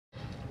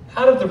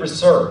out of the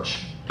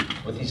research,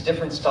 with these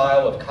different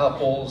style of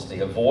couples, the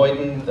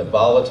avoidant, the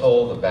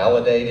volatile, the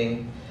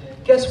validating,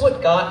 guess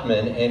what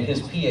Gottman and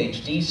his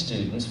PhD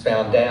students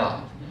found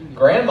out?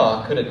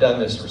 Grandma could have done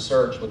this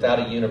research without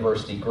a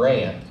university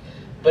grant.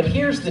 But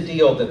here's the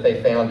deal that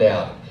they found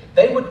out.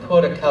 They would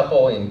put a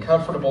couple in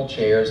comfortable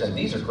chairs, and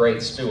these are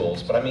great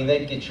stools, but I mean,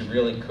 they'd get you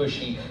really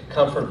cushy,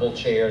 comfortable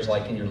chairs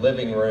like in your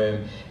living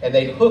room, and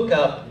they'd hook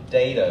up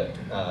data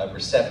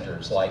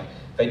receptors like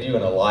they do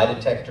in a lie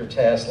detector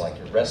test, like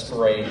your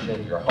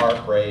respiration, your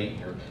heart rate,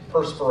 your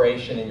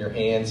perspiration in your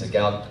hands, the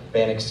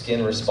galvanic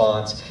skin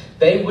response.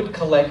 They would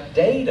collect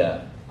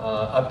data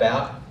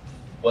about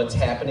what's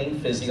happening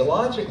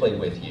physiologically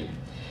with you.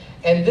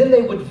 And then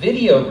they would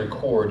video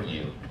record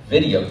you,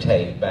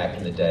 videotape back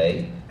in the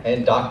day,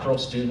 and doctoral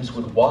students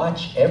would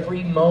watch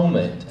every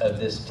moment of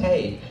this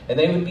tape, and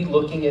they would be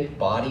looking at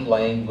body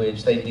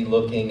language, they'd be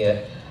looking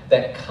at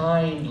that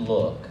kind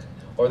look,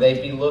 or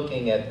they'd be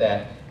looking at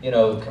that,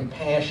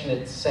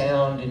 compassionate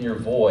sound in your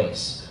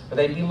voice, or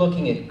they'd be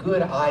looking at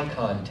good eye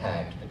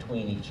contact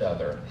between each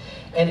other.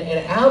 And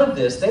out of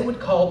this, they would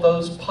call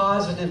those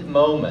positive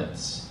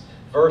moments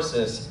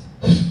versus,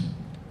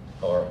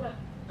 or,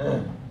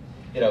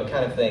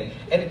 kind of thing.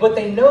 And what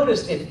they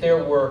noticed, if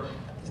there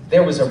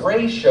was a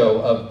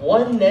ratio of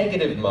 1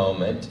 negative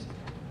moment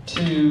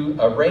to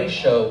a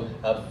ratio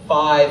of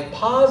 5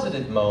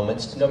 positive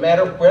moments, no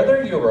matter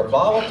whether you're a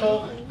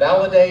volatile,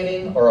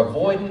 validating, or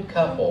avoidant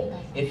couple,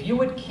 if you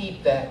would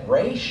keep that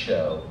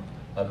ratio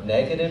of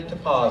negative to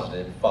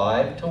positive,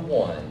 5 to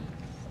 1,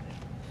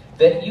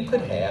 that you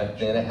could have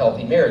then a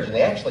healthy marriage. And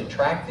they actually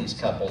tracked these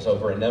couples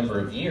over a number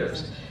of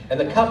years. And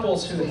the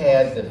couples who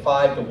had the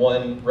 5 to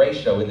 1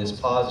 ratio in this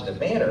positive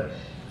manner,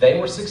 they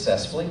were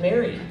successfully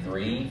married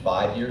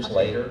 3-5 years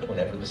later,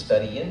 whenever the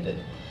study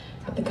ended.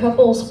 The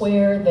couples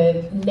where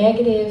the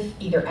negative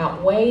either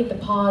outweighed the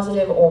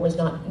positive or was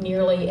not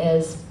nearly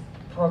as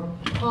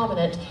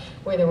prominent,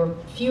 where there were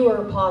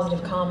fewer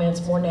positive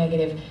comments, more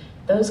negative,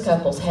 those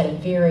couples had a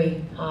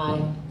very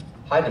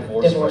high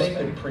divorce rate. They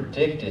could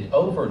predict it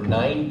over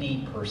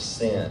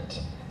 90%.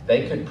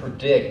 They could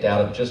predict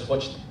out of just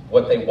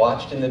what they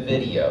watched in the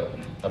video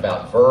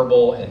about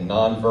verbal and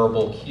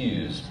nonverbal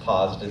cues,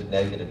 positive,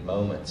 negative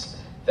moments.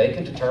 They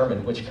could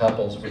determine which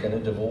couples were going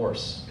to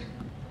divorce.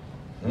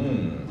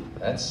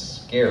 That's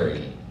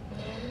scary.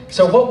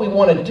 So what we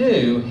want to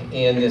do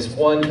in this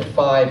 1 to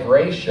 5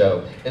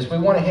 ratio is we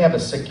want to have a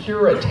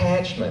secure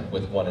attachment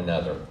with one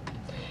another.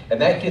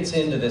 And that gets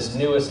into this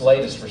newest,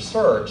 latest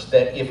research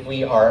that if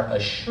we are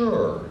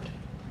assured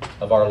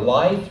of our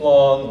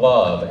lifelong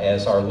love,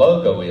 as our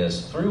logo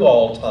is, through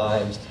all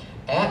times,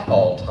 at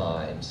all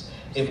times,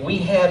 if we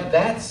have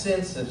that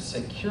sense of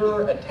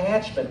secure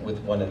attachment with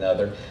one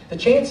another, the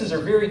chances are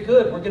very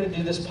good we're going to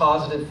do this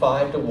positive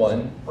 5 to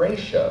 1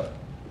 ratio.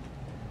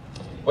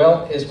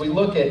 Well, as we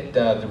look at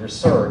the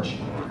research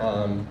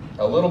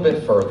a little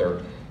bit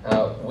further,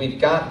 we've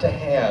got to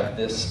have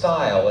this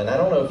style, and I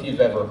don't know if you've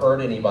ever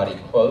heard anybody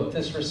quote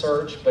this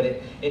research, but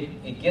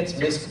it gets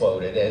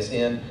misquoted as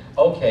in,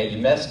 okay, you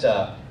messed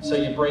up, so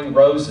you bring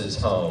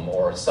roses home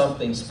or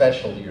something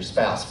special to your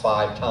spouse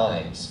 5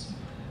 times.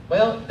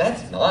 Well,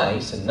 that's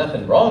nice, and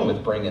nothing wrong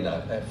with bringing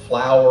a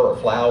flower or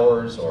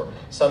flowers or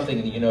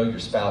something that your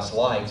spouse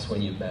likes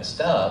when you've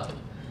messed up.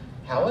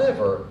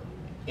 However,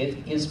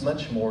 it is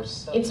much more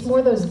subtle. It's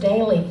more those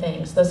daily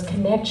things, those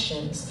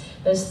connections,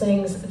 those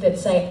things that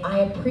say, I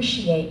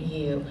appreciate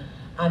you.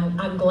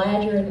 I'm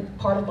glad you're a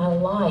part of my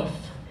life.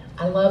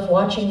 I love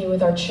watching you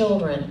with our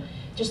children.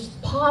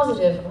 Just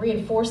positive,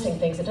 reinforcing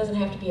things. It doesn't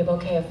have to be a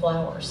bouquet of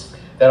flowers.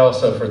 That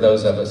also, for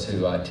those of us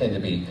who tend to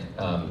be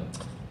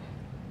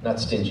not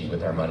stingy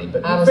with our money,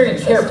 but very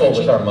careful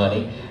with our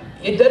money,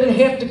 it doesn't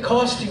have to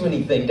cost you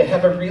anything to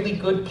have a really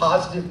good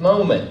positive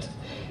moment.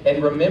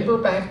 And remember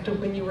back to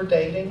when you were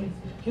dating,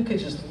 you could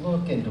just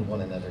look into one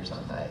another's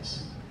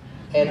eyes.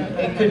 And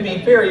it could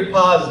be very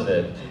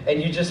positive,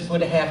 and you just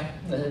would have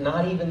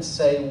not even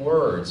say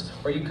words.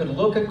 Or you could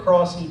look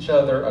across each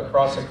other,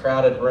 across a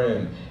crowded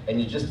room, and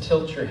you just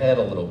tilt your head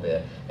a little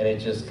bit, and it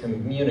just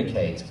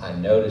communicates, I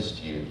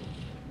noticed you,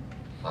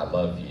 I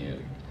love you.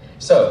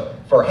 So,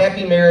 for a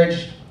happy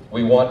marriage,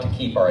 we want to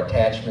keep our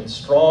attachment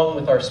strong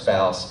with our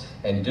spouse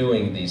and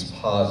doing these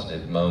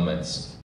positive moments.